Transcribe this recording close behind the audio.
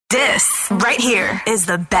This right here is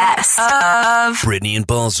the best of Brittany and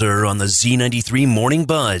Balzer on the Z93 Morning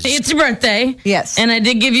Buzz. It's your birthday. Yes. And I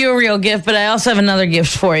did give you a real gift, but I also have another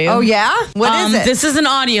gift for you. Oh, yeah? What is it? This is an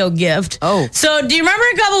audio gift. Oh. So do you remember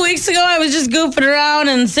a couple weeks ago I was just goofing around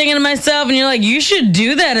and singing to myself, and you're like, you should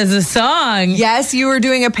do that as a song. Yes, you were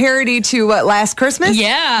doing a parody to what, Last Christmas?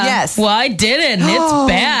 Yeah. Yes. Well, I did it, and it's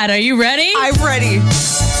bad. Are you ready? I'm ready.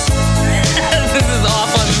 This is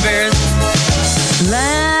awful. I'm embarrassed.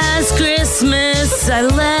 Last Christmas, I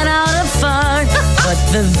let out a fart, but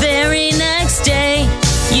the very next day,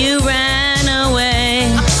 you ran away.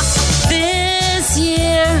 This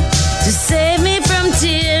year, to save me from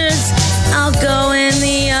tears, I'll go in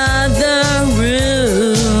the other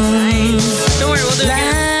room. Don't worry, we'll do it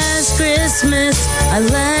again. Last Christmas, I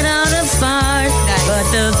let out a fart, but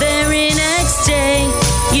the very next day,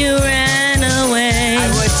 you ran away. I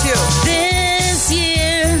would too. This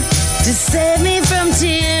year, to save me from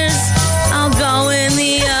tears, I'll go in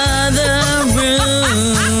the other room.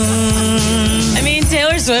 I mean,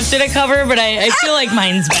 Taylor Swift did a cover, but I feel like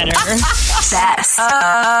mine's better. best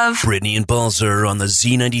of Brittany and Balzer on the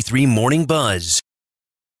Z93 Morning Buzz.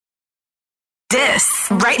 this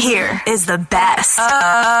right here is the best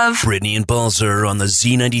of Brittany and Balzer on the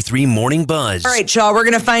Z93 Morning Buzz. All right, y'all, we're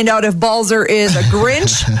going to find out if Balzer is a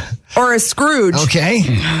Grinch or a Scrooge. Okay.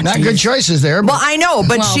 Not good choices there. Well, I know,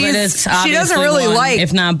 but Well, she it's doesn't obviously really one, like,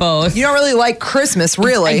 if not both. you don't really like Christmas,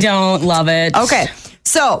 really. I don't love it. Okay,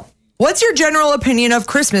 so what's your general opinion of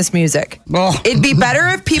Christmas music? Well, It'd be better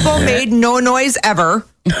if people made no noise ever,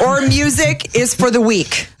 or music is for the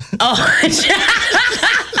weak.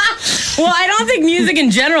 well, I don't think music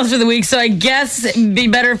in general is for the weak, so I guess it'd be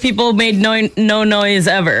better if people made no noise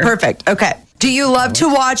ever. Perfect. Okay. Do you love to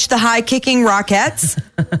watch the high-kicking Rockettes?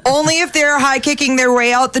 Only if they're high-kicking their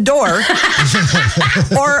way out the door.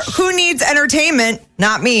 Or who needs entertainment?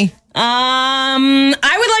 Not me.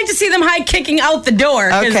 I would like to see them high kicking out the door,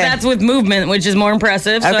 because Okay. that's with movement, which is more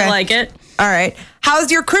impressive, so Okay. I like it. All right.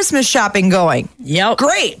 How's your Christmas shopping going? Yep.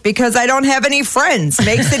 Great, because I don't have any friends.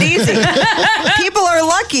 Makes it easy. People are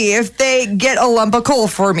lucky if they get a lump of coal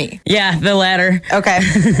for me. Yeah, the latter. Okay.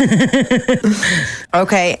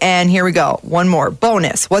 Okay, and here we go. One more.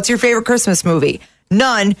 Bonus. What's your favorite Christmas movie?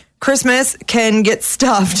 None. Christmas can get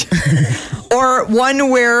stuffed. Or one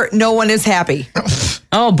where no one is happy.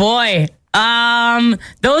 Oh boy.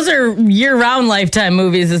 Those are year-round Lifetime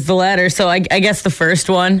movies is the latter, so I guess the first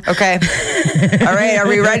one. Okay. All right, are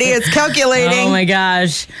we ready? It's calculating. Oh my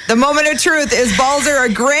gosh. The moment of truth. Is Balzer a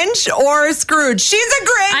Grinch or a Scrooge? She's a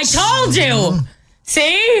Grinch. I told you.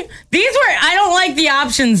 See? I don't like the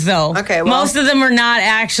options though. Okay, well. Most of them are not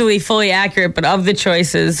actually fully accurate, but of the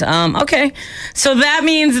choices, okay. So that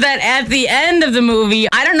means that at the end of the movie,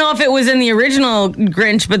 I don't know if it was in the original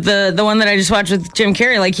Grinch, but the one that I just watched with Jim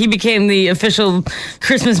Carrey, like he became the official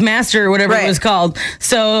Christmas master or whatever Right. it was called.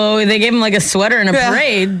 So they gave him like a sweater and a Yeah.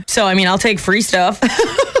 parade. So, I mean, I'll take free stuff.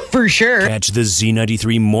 For sure. Catch the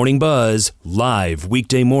Z93 Morning Buzz live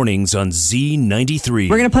weekday mornings on Z93.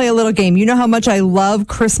 We're going to play a little game. You know how much I love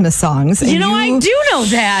Christmas songs. You know, I do know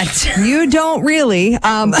that. You don't really.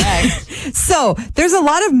 So there's a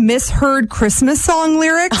lot of misheard Christmas song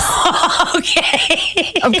lyrics.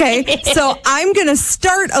 Okay. Okay. So I'm going to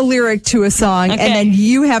start a lyric to a song Okay. and then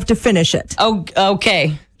you have to finish it. Oh,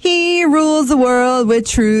 okay. He rules the world with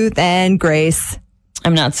truth and grace.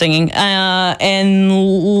 I'm not singing. And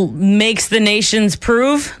makes the nations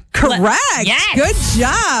prove. Correct. Yes. Good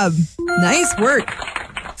job. Nice work.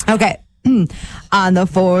 Okay. On the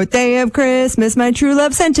fourth day of Christmas, my true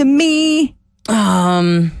love sent to me.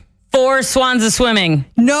 4 swans a swimming.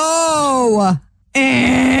 No.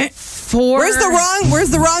 4. Where's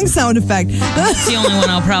the wrong sound effect? That's the only one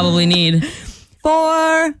I'll probably need.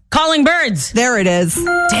 4. Calling birds. There it is.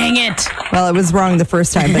 Dang it. Well, it was wrong the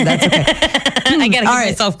first time, but that's okay. I gotta give All right.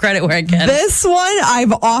 myself credit where I can. This one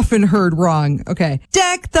I've often heard wrong. Okay.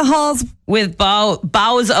 Deck the halls. With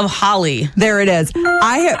boughs of holly. There it is.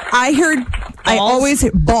 I always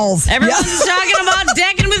hear balls. Everyone's talking about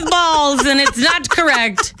decking with balls, and it's not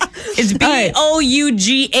correct. It's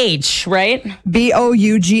B-O-U-G-H, right?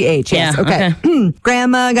 B-O-U-G-H. Yes. Yeah, Okay.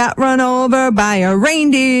 Grandma got run over by a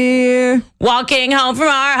reindeer. Walking home from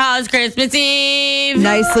our house Christmas Eve.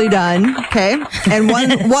 Nicely done. Okay. And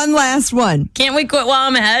one last one. Can't we quit while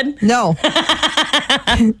I'm ahead? No.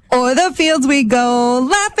 O'er the fields we go,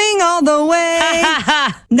 laughing all the way.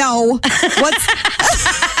 No. What's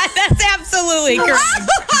That's absolutely correct.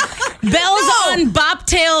 Bells on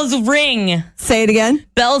Bobtail's ring. Say it again.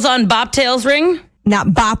 Bells on Bobtail's ring?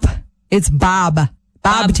 Not bop. It's Bob.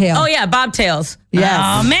 Bobtail. Oh, yeah, Bobtails. Yes.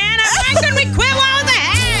 Oh, man, why couldn't we quit while I was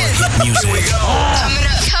ahead? Music.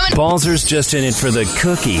 Coming Balzer's just in it for the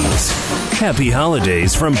cookies. Happy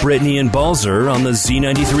holidays from Brittany and Balzer on the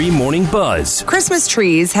Z93 Morning Buzz. Christmas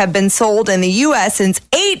trees have been sold in the U.S. since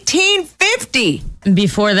 1850.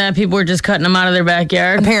 Before that, people were just cutting them out of their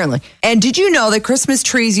backyard. Apparently. And did you know that Christmas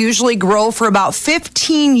trees usually grow for about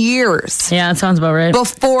 15 years? Yeah, that sounds about right.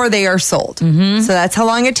 Before they are sold. Mm-hmm. So that's how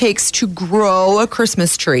long it takes to grow a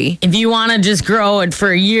Christmas tree. If you want to just grow it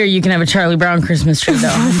for a year, you can have a Charlie Brown Christmas tree, though.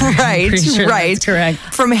 Right, Sure right. That's correct.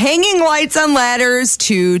 From hanging lights on ladders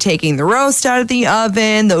to taking the roast out of the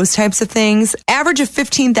oven, those types of things. Average of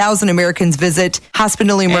 15,000 Americans visit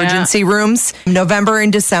hospital emergency rooms November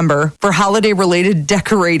and December for holiday-related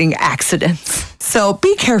decorating accidents. So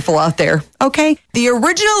be careful out there, okay? The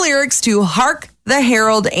original lyrics to Hark the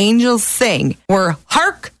Herald Angels Sing were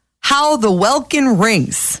Hark How the Welkin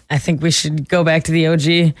Rings. I think we should go back to the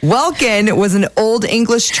OG. Welkin was an old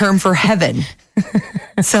English term for heaven.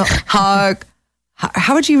 So hark,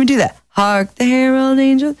 how would you even do that? Hark the Herald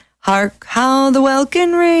Angels, hark how the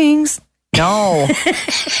welkin rings. No,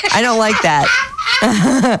 I don't like that.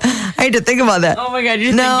 I had to think about that. Oh my God,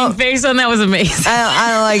 your thinking face on that was amazing.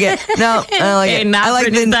 I don't like it. No, I don't like it. Not I like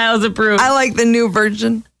Britney Styles approved. I like the new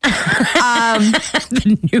version.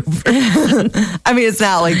 The new version. I mean, it's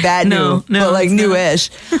not like that No, but like it's newish.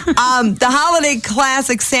 The holiday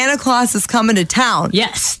classic Santa Claus is Coming to Town.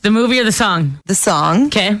 Yes, the movie or the song? The song.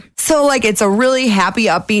 Okay. So, like, it's a really happy,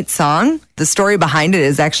 upbeat song. The story behind it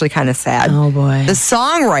is actually kind of sad. Oh, boy. The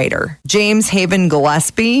songwriter, James Haven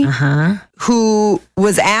Gillespie, who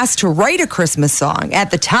was asked to write a Christmas song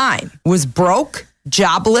at the time, was broke,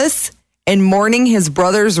 jobless, and mourning his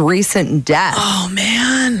brother's recent death. Oh,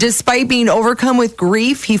 man. Despite being overcome with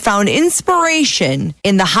grief, he found inspiration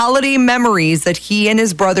in the holiday memories that he and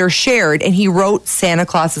his brother shared, and he wrote Santa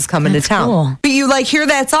Claus is Coming to Town. Cool. But you like hear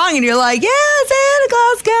that song and you're like, yeah, Santa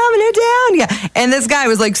Claus coming to town. Yeah. And this guy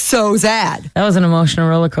was like so sad. That was an emotional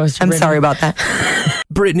roller coaster. I'm Brittany. sorry about that.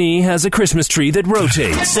 Brittany has a Christmas tree that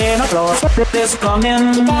rotates, Santa Claus is coming.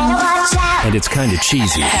 and it's kind of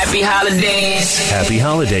cheesy. Happy holidays. Happy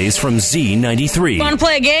holidays from Z93. Want to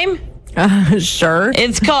play a game? Sure.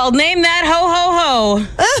 It's called Name That Ho Ho Ho.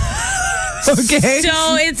 Okay.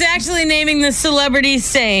 So it's actually naming the celebrity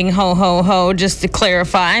saying ho ho ho, just to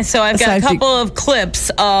clarify. So I've got a couple of clips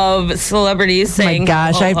of celebrities Oh my saying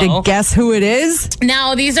gosh, ho, I have ho. to guess who it is.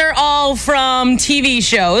 Now, these are all from TV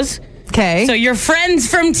shows. Okay. So you're friends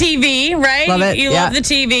from TV, right? Love it. You Yeah. love the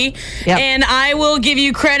TV. Yep. And I will give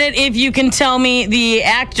you credit if you can tell me the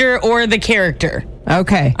actor or the character.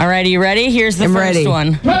 Okay. All right, are you ready? Here's the I'm first ready.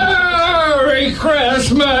 one. Merry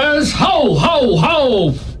Christmas! Ho, ho,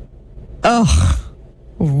 ho! Oh,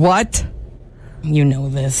 what? You know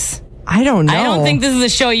this. I don't know. I don't think this is a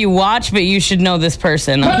show you watch, but you should know this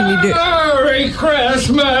person. Merry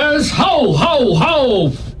Christmas! Ho, ho,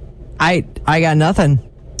 ho! I got nothing.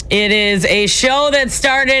 It is a show that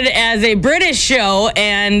started as a British show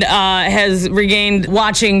and has regained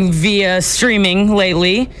watching via streaming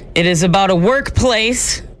lately. It is about a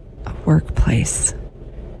workplace. A workplace.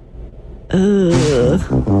 Ugh.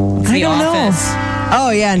 I don't know.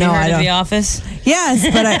 Oh yeah, no, You heard I of don't. The Office? Yes,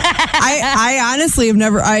 but I honestly have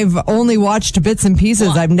never. I've only watched bits and pieces.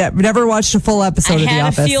 Well, I've never watched a full episode I of The had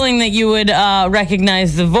Office. a feeling that you would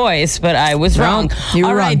recognize the voice, but I was wrong. You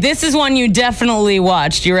were All right, wrong. this is one you definitely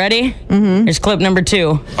watched. You ready? Mm-hmm. Here's clip number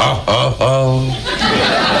 2. Ho, ho, ho.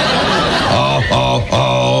 Ho, ho,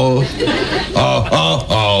 ho. Ho, ho,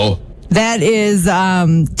 ho. That is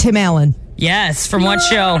Tim Allen. Yes, from what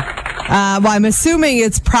show? Well, I'm assuming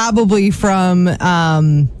it's probably from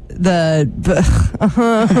Home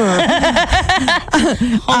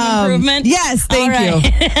Improvement? Yes, thank All you.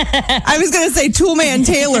 right. I was going to say Toolman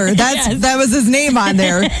Taylor. That was his name on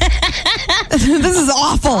there. This is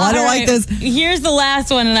awful. I don't All like right, this. Here's the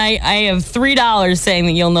last one, and I have $3 saying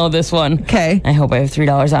that you'll know this one. Okay. I hope I have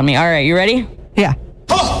 $3 on me. All right, you ready? Yeah.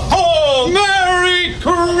 Ho, ho! Merry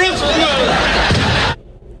Christmas!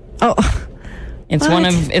 Oh. It's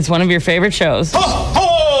What? one of your favorite shows. Ho,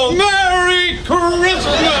 ho! Merry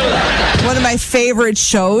Christmas! One of my favorite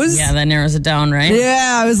shows. Yeah, that narrows it down, right?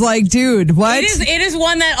 Yeah, I was like, dude, what? It is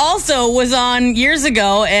one that also was on years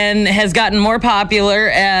ago and has gotten more popular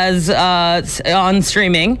as on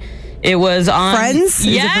streaming. It was on Friends? Is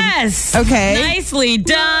it Yes. Okay. Nicely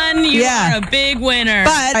done. You Yeah. are a big winner.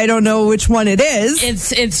 But I don't know which one it is.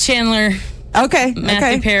 It's Chandler, Okay. Matthew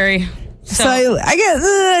Okay. Perry. So I guess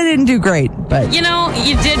I didn't do great, but You know,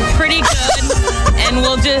 you did pretty good, and we'll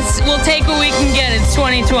We'll take what we can get. It's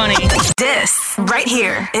 2020. This right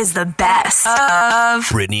here is the best of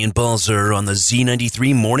Brittany and Balzer on the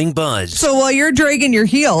Z93 Morning Buzz. So while you're dragging your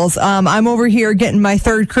heels, I'm over here getting my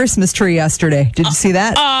third Christmas tree yesterday. Did you see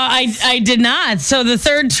that? I did not. So the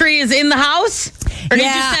third tree is in the house? Or did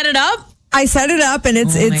you set it up? I set it up and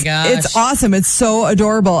it's awesome. It's so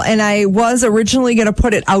adorable. And I was originally going to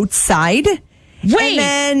put it outside. Wait,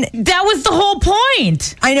 and then, that was the whole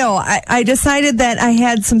point. I know. I decided that I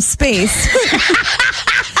had some space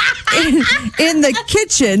in the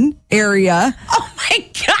kitchen area. Oh my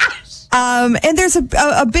gosh. And there's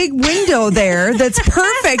a big window there that's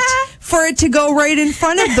perfect for it to go right in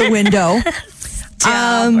front of the window.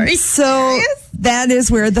 So that is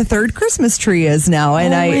where the third Christmas tree is now.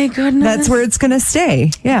 And my goodness. That's where it's going to stay.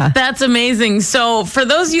 Yeah. That's amazing. So for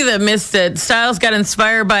those of you that missed it, Styles got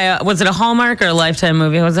inspired by was it a Hallmark or a Lifetime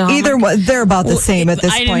movie? Was it Hallmark? Either one. They're about the same at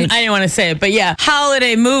this point. I didn't want to say it, but yeah,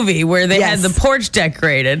 holiday movie where they had the porch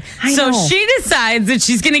decorated. So she decides that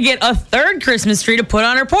she's going to get a third Christmas tree to put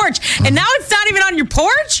on her porch. And now it's not even on your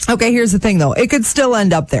porch? Okay, here's the thing though. It could still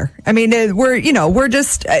end up there. I mean,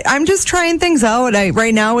 I'm just trying things out.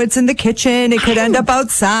 Right now it's in the kitchen. It could end up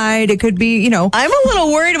outside. It could be, I'm a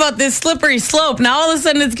little worried about this slippery slope. Now all of a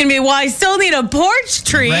sudden it's going to be, I still need a porch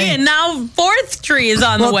tree. Right. And now fourth tree is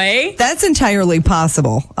on the way. That's entirely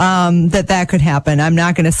possible that could happen. I'm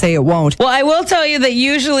not going to say it won't. Well, I will tell you that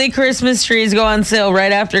usually Christmas trees go on sale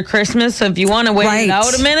right after Christmas. So if you want to wait it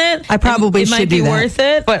out a minute, I probably it should might be do that. Worth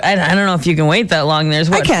it. But I don't know if you can wait that long. There's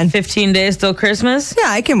 15 days till Christmas? Yeah,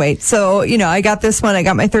 I can wait. So, I got this one. I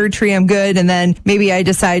got my third tree. I'm good. And then maybe I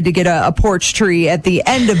decide to get a porch tree at the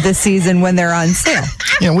end of the season when they're on sale.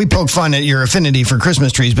 We poke fun at your affinity for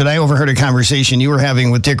Christmas trees, but I overheard a conversation you were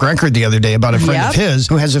having with Dick Reckard the other day about a friend of his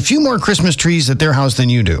who has a few more Christmas trees at their house than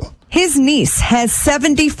you do. His niece has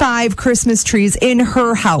 75 Christmas trees in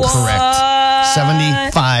her house. Correct.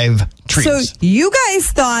 75 trees. So you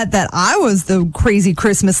guys thought that I was the crazy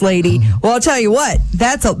Christmas lady. Well, I'll tell you what,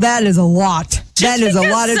 that is a lot. That is a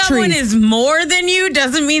lot of trees. Someone is more than you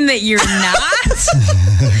doesn't mean that you're not.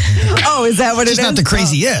 Oh, is that what it is? Just not the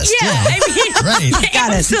craziest. Yeah. I mean, right.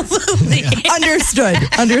 Got it. Absolutely.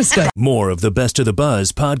 Understood. More of the Best of the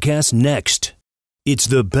Buzz podcast next. It's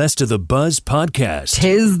the Best of the Buzz podcast.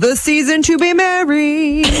 'Tis the season to be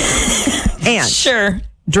merry. And sure.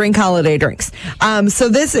 Drink holiday drinks. So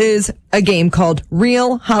this is a game called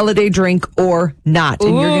Real Holiday Drink or Not.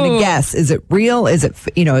 And you're going to guess, is it real? Is it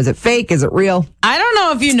fake? Is it real? I don't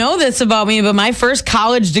know if you know this about me, but my first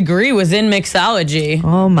college degree was in mixology.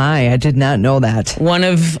 Oh my, I did not know that. One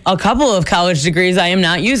of a couple of college degrees I am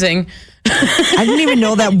not using. I didn't even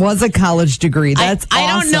know that was a college degree. That's awesome. I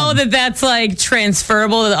don't know that that's like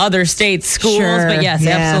transferable to other state schools, but yes,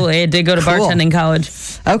 absolutely. I did go to bartending college.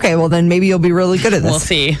 Okay, well then maybe you'll be really good at this. We'll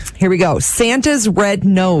see. Here we go. Santa's red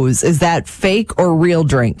nose. Is that fake or real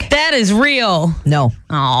drink? That is real. No.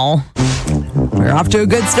 Oh. We're off to a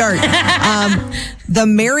good start. The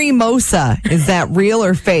Mary Mosa. Is that real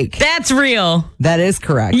or fake? That's real. That is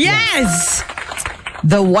correct. Yes.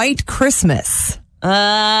 The White Christmas.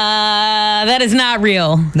 That is not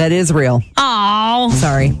real. That is real. Oh.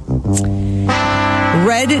 Sorry.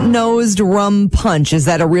 Red-nosed rum punch. Is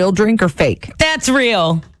that a real drink or fake? That's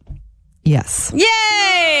real. Yes.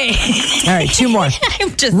 Yay! All right, two more.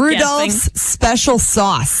 I'm just Rudolph's guessing. special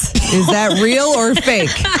sauce. Is that real or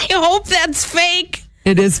fake? I hope that's fake.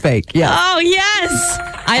 It is fake, yeah. Oh, yes.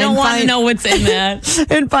 I don't want to know what's in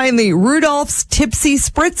that. And finally, Rudolph's Tipsy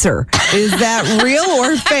Spritzer. Is that real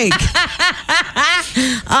or fake?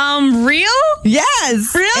 Real?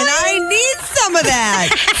 Yes. Really? And I need some of that.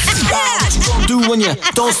 Do when you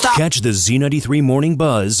don't stop. Catch the Z93 Morning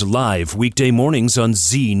Buzz live weekday mornings on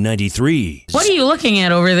Z93. What are you looking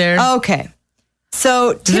at over there? Okay.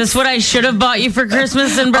 So, is this what I should have bought you for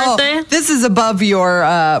Christmas and birthday? Oh, this is above your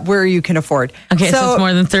where you can afford. Okay, so it's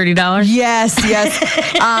more than $30? Yes.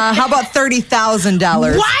 How about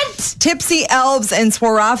 $30,000? What? Tipsy Elves and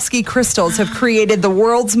Swarovski crystals have created the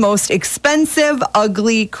world's most expensive,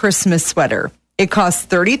 ugly Christmas sweater. It costs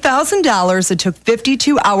 $30,000. It took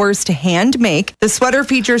 52 hours to hand make. The sweater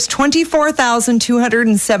features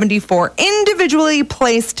 24,274 individually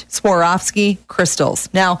placed Swarovski crystals.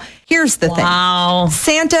 Now, here's the thing.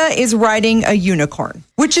 Santa is riding a unicorn,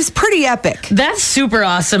 which is pretty epic. That's super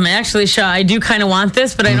awesome. Actually, Shaw, I do kind of want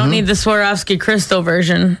this, but I don't need the Swarovski crystal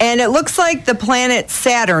version. And it looks like the planet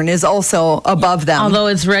Saturn is also above them. Although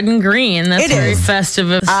it's red and green. That's very festive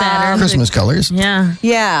of Saturn. Christmas colors. Yeah.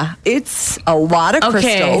 Yeah, it's a lot of crystals.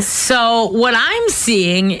 Okay, so what I'm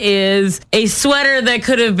seeing is a sweater that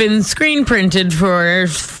could have been screen printed for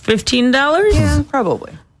 $15. Yeah,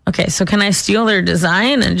 probably. Okay, so can I steal their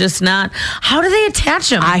design and just not? How do they attach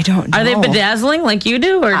them? I don't know. Are they bedazzling like you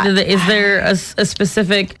do, or is there a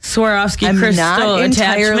specific Swarovski crystal not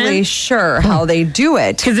entirely attachment? sure how they do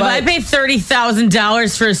it. Because if I pay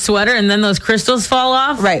 $30,000 for a sweater and then those crystals fall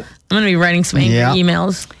off, right, I'm going to be writing some angry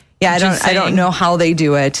emails. Yeah, I don't know how they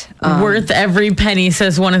do it. Worth every penny,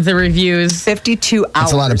 says one of the reviews. 52 hours.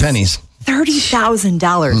 That's a lot of pennies.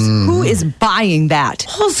 $30,000. Who is buying that?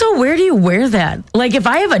 Also, where do you wear that? Like, if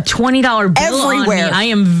I have a $20 bill everywhere, on me, I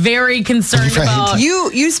am very concerned about.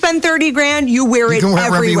 You spend $30,000, you wear it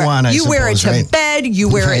everywhere. You want, you wear it to bed, you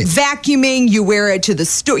wear it vacuuming, you wear it to the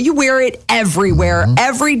store, you wear it everywhere,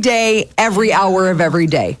 every day, every hour of every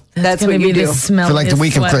day. That's what you do. For like the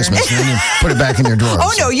week of Christmas, and then you put it back in your drawer.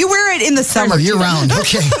 Oh, no, you wear it in the summer. Year round.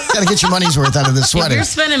 Okay. Got to get your money's worth out of this sweater. If you're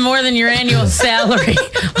spending more than your annual salary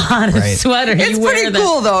on a sweater, it's you wear pretty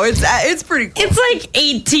cool, though. It's pretty cool. It's like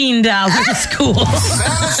 $18 cool.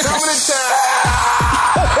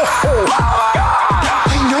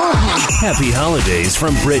 Happy holidays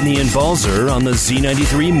from Brittany and Balzer on the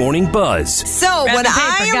Z93 Morning Buzz. So when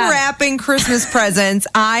I am wrapping Christmas presents,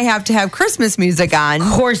 I have to have Christmas music on.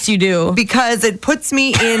 Of course you do. Because it puts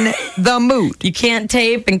me in the mood. You can't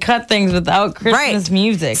tape and cut things without Christmas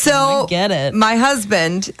music. So I get it. My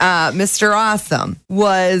husband, Mr. Awesome,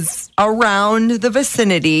 was around the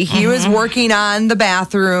vicinity. He was working on the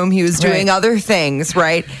bathroom. He was doing other things,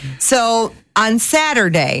 right? So on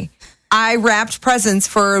Saturday, I wrapped presents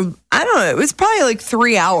for, I don't know, it was probably like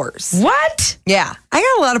 3 hours. What? Yeah. I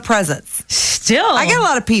got a lot of presents. Still? I got a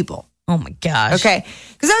lot of people. Oh my gosh. Okay.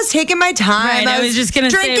 Because I was taking my time. Right, I was just going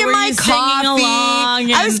to say, drinking my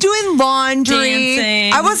coffee. I was doing laundry.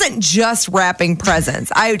 Dancing. I wasn't just wrapping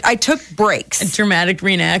presents. I took breaks. A dramatic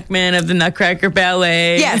reenactment of the Nutcracker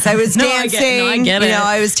Ballet. Yes, I was dancing. I get it. You know,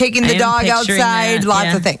 I was taking the dog outside.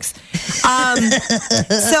 Lots of things.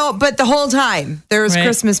 But the whole time there was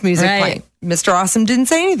Christmas music playing. Mr. Awesome didn't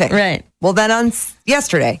say anything. Right. Well, then on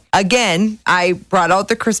yesterday, again, I brought out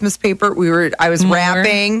the Christmas paper. I was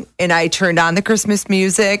wrapping, and I turned on the Christmas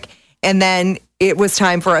music, and then it was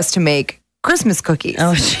time for us to make Christmas cookies.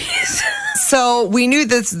 Oh, jeez. So we knew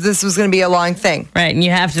this was going to be a long thing. Right, and you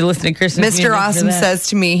have to listen to Christmas music. Mr. Awesome says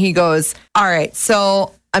to me, he goes, all right,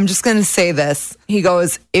 so I'm just going to say this. He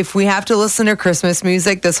goes, if we have to listen to Christmas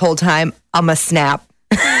music this whole time, I'm a snap.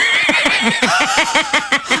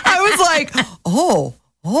 I was like, oh,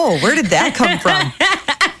 where did that come from?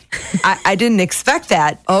 I didn't expect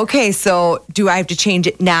that. Okay, so do I have to change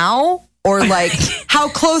it now? Or like, how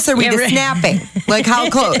close are we to snapping? Like,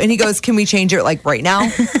 how close? And he goes, can we change it like right now?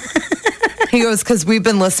 He goes, because we've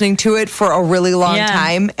been listening to it for a really long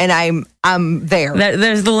time, and I'm there.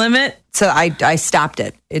 There's the limit? So I stopped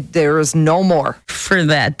it. There was no more. For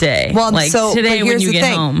that day. Well, like so today when you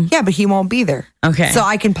get home. Yeah, but he won't be there. Okay. So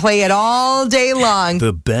I can play it all day long.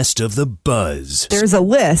 The best of the buzz. There's a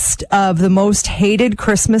list of the most hated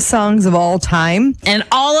Christmas songs of all time. And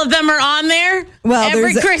all of them are on there? Well,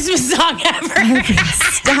 every Christmas song ever.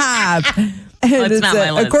 Stop. That's not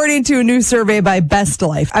my list. According to a new survey by Best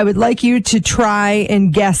Life, I would like you to try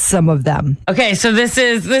and guess some of them. Okay, so this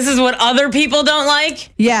is what other people don't like?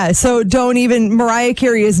 Yeah, so don't even, Mariah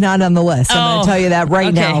Carey is not on the list. I'm going to tell you that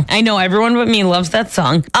right now. I know everyone but me loves that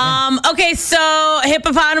song. Yeah. Okay, so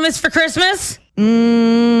Hippopotamus for Christmas?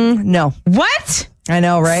 No. What? I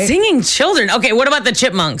know, right? Singing children. Okay, what about the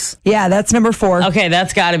Chipmunks? Yeah, that's number 4. Okay,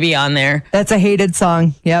 that's got to be on there. That's a hated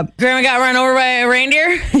song. Yep. Grandma got run over by a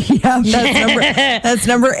reindeer? Yeah, that's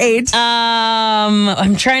number 8.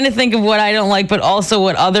 I'm trying to think of what I don't like, but also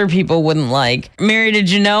what other people wouldn't like. Mary,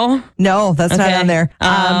 did you know? No, that's not on there.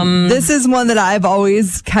 This is one that I've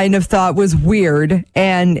always kind of thought was weird,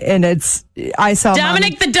 and it's I saw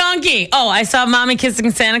Dominic the Donkey. Oh, I saw Mommy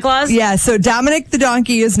Kissing Santa Claus? Yeah, so Dominic the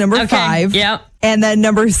Donkey is number 5. Yep. And then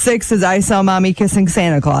number 6 is I Saw Mommy Kissing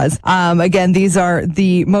Santa Claus. Again, these are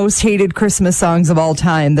the most hated Christmas songs of all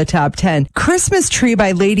time, the top 10. Christmas Tree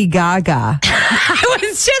by Lady Gaga. I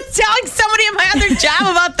was just telling somebody at my other job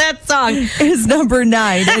about that song. Is number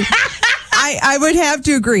 9. I would have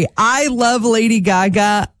to agree. I love Lady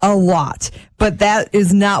Gaga a lot, but that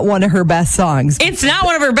is not one of her best songs. It's not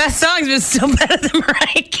one of her best songs, but it's still better than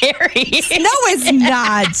Mariah Carey. No, it's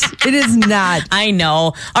not. It is not. I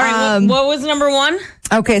know. All right, what was number 1?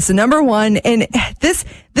 Okay, so number 1, and this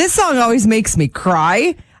song always makes me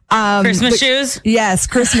cry. Christmas Shoes? Yes,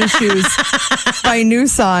 Christmas Shoes by New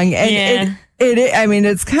Song. And I mean,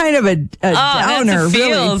 it's kind of a downer, that's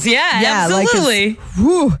feels. really. Yeah, absolutely.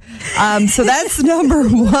 So that's number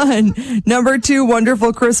 1. Number 2,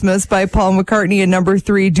 Wonderful Christmas by Paul McCartney. And number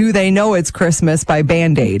 3, Do They Know It's Christmas by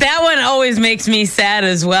Band-Aid. That one always makes me sad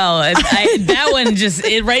as well. That one just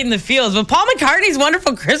right in the feels. But Paul McCartney's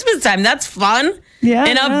Wonderful Christmas Time, that's fun. Yeah,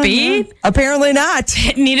 and upbeat. Yeah. Apparently not.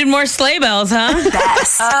 It needed more sleigh bells, huh?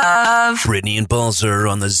 Best of Brittany and Balzer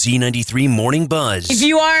on the Z93 Morning Buzz. If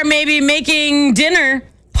you are maybe making dinner,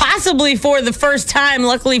 possibly for the first time,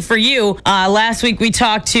 luckily for you, last week we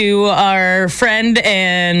talked to our friend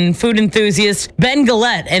and food enthusiast, Ben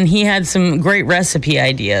Gillette, and he had some great recipe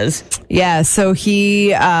ideas. Yeah, so he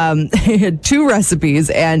had 2 recipes,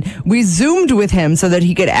 and we Zoomed with him so that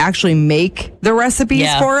he could actually make the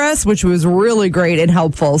recipes for us, which was really great and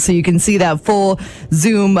helpful. So you can see that full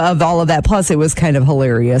Zoom of all of that. Plus, it was kind of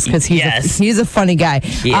hilarious because he's a funny guy.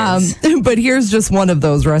 But here's just one of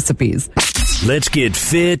those recipes. Let's get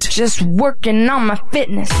fit, Just working on my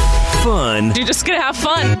fitness. fun, You're just gonna have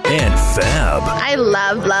fun. and fab I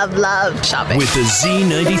love shopping. with the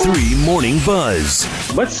Z93 Morning Buzz.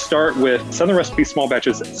 Let's start with Southern Recipe Small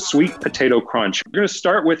Batches Sweet Potato Crunch. You're going to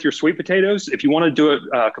start with your sweet potatoes. If you want to do it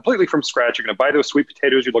completely from scratch, you're going to buy those sweet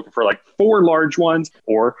potatoes. You're looking for like 4 large ones,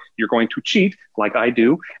 or you're going to cheat like I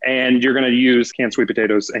do, and you're going to use canned sweet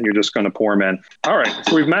potatoes, and you're just going to pour them in. All right,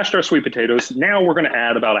 so we've mashed our sweet potatoes. Now we're going to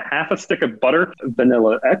add about a half a stick of butter,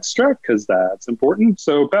 vanilla extract, because that's important.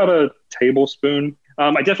 So about a tablespoon.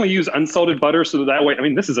 I definitely use unsalted butter, so that way, I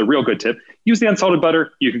mean, this is a real good tip. Use the unsalted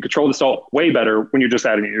butter. You can control the salt way better when you're just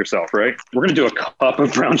adding it yourself, right? We're going to do a cup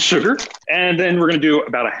of brown sugar, and then we're going to do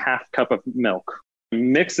about a half cup of milk.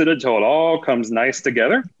 Mix it until it all comes nice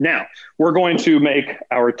together. Now, we're going to make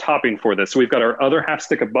our topping for this. So we've got our other half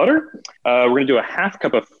stick of butter. We're going to do a half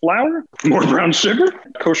cup of flour, more brown sugar,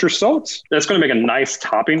 kosher salt. That's going to make a nice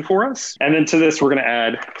topping for us. And then to this, we're going to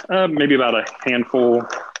add maybe about a handful,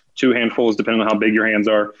 2 handfuls, depending on how big your hands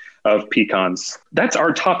are, of pecans. That's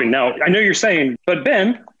our topping. Now, I know you're saying, but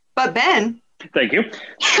Ben. Thank you.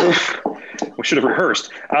 We should have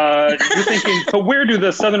rehearsed. You're thinking, but where do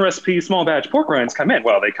the Southern Recipe small batch pork rinds come in?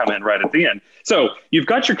 Well, they come in right at the end. So you've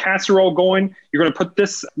got your casserole going. You're going to put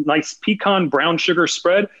this nice pecan brown sugar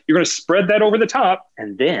spread. You're going to spread that over the top.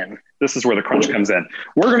 And then this is where the crunch comes in.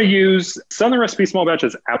 We're going to use Southern Recipe small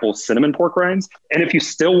batches apple cinnamon pork rinds. And if you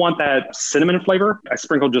still want that cinnamon flavor, I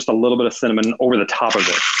sprinkled just a little bit of cinnamon over the top of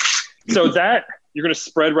it. So that you're going to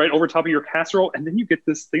spread right over top of your casserole, and then you get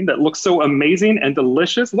this thing that looks so amazing and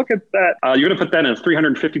delicious. Look at that. You're going to put that in a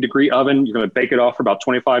 350-degree oven. You're going to bake it off for about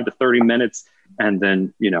 25 to 30 minutes, and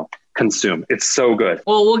then, consume. It's so good.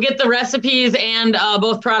 Well, we'll get the recipes and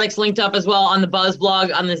both products linked up as well on the Buzz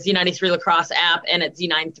blog, on the Z93 Lacrosse app, and at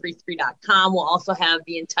Z933.com. We'll also have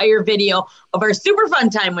the entire video of our super fun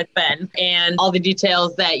time with Ben and all the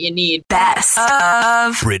details that you need. best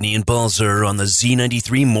of Brittany and Balzer on the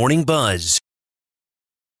Z93 Morning Buzz.